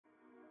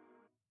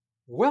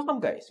Welcome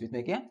guys, with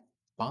me again,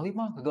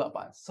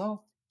 Panglimakegelapan.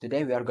 So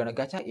today we are gonna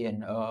gacha in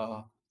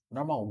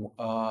normal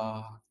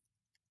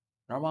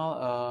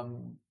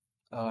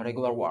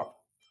regular warp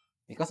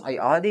because I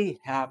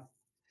already have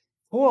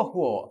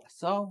Huohuo.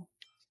 So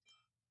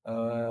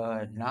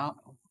now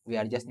we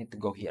are just need to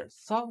go here.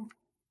 So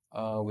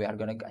we are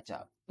gonna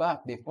gacha.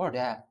 But before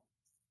that,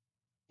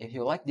 if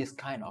you like this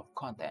kind of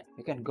content,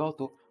 you can go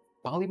to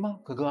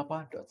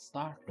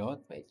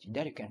panglimakegelapan.star.page.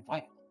 There you can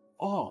find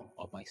all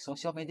of my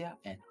social media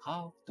and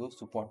how to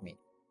support me.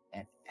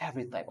 And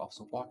every type of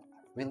support,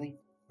 I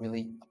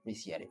really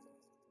appreciate it.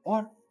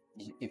 Or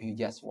if you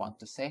just want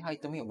to say hi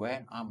to me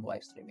when I'm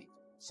live streaming.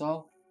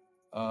 So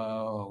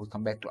we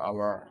come back to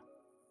our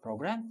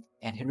program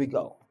and here we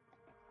go.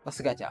 Let's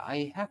gacha.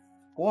 I have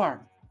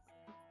 4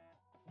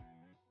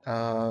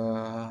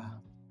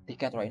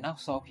 ticket right now,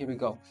 so here we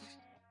go.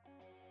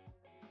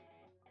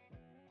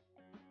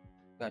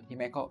 Got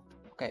Himeko.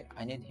 Okay,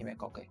 I need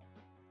Himeko. Okay.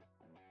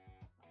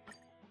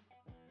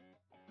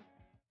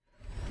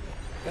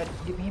 Good.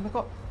 Give me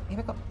Himeko.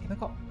 Himeko.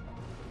 Himeko.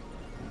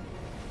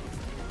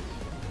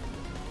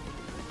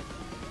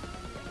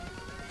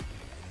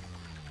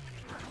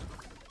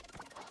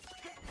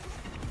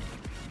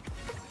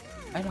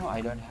 I know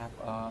I don't have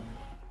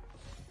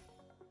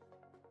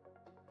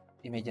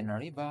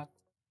imaginary, but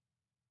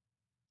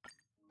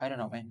I don't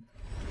know, man.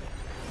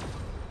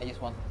 I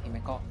just want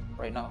Himeko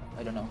right now.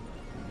 I don't know.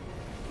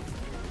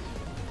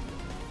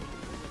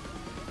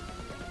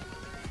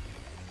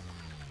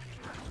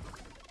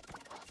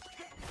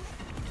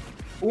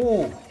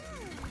 Oh,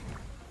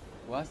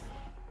 what?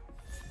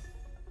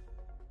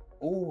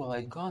 Oh,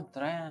 Lygon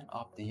Trend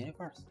of the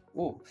Universe.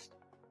 Oh,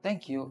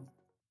 thank you.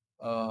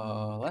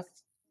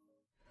 Let's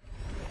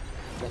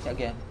gacha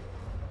again.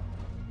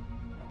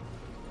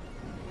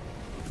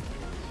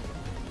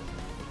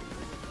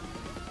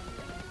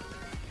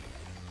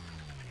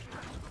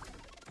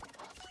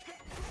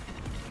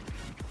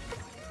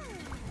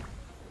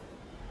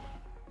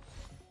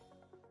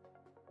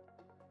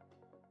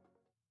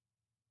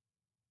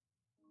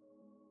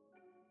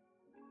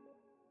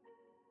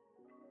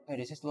 Hey,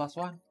 this is the last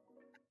one.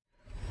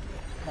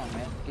 Come on,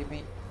 man. Give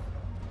me.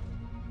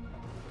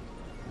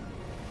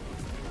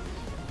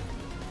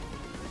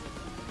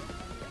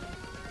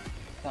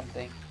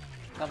 Something.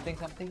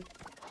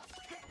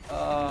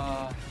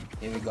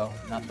 Here we go.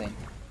 Nothing.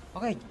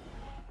 Okay.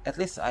 At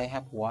least I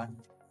have one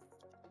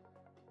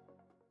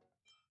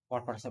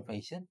for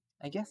preservation,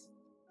 I guess.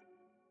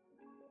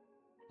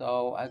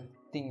 So I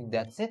think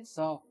that's it.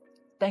 So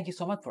thank you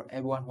so much for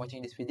everyone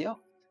watching this video.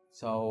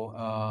 So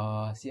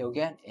see you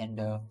again in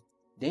the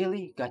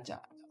daily gacha.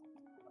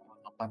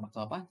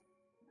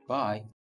 Bye.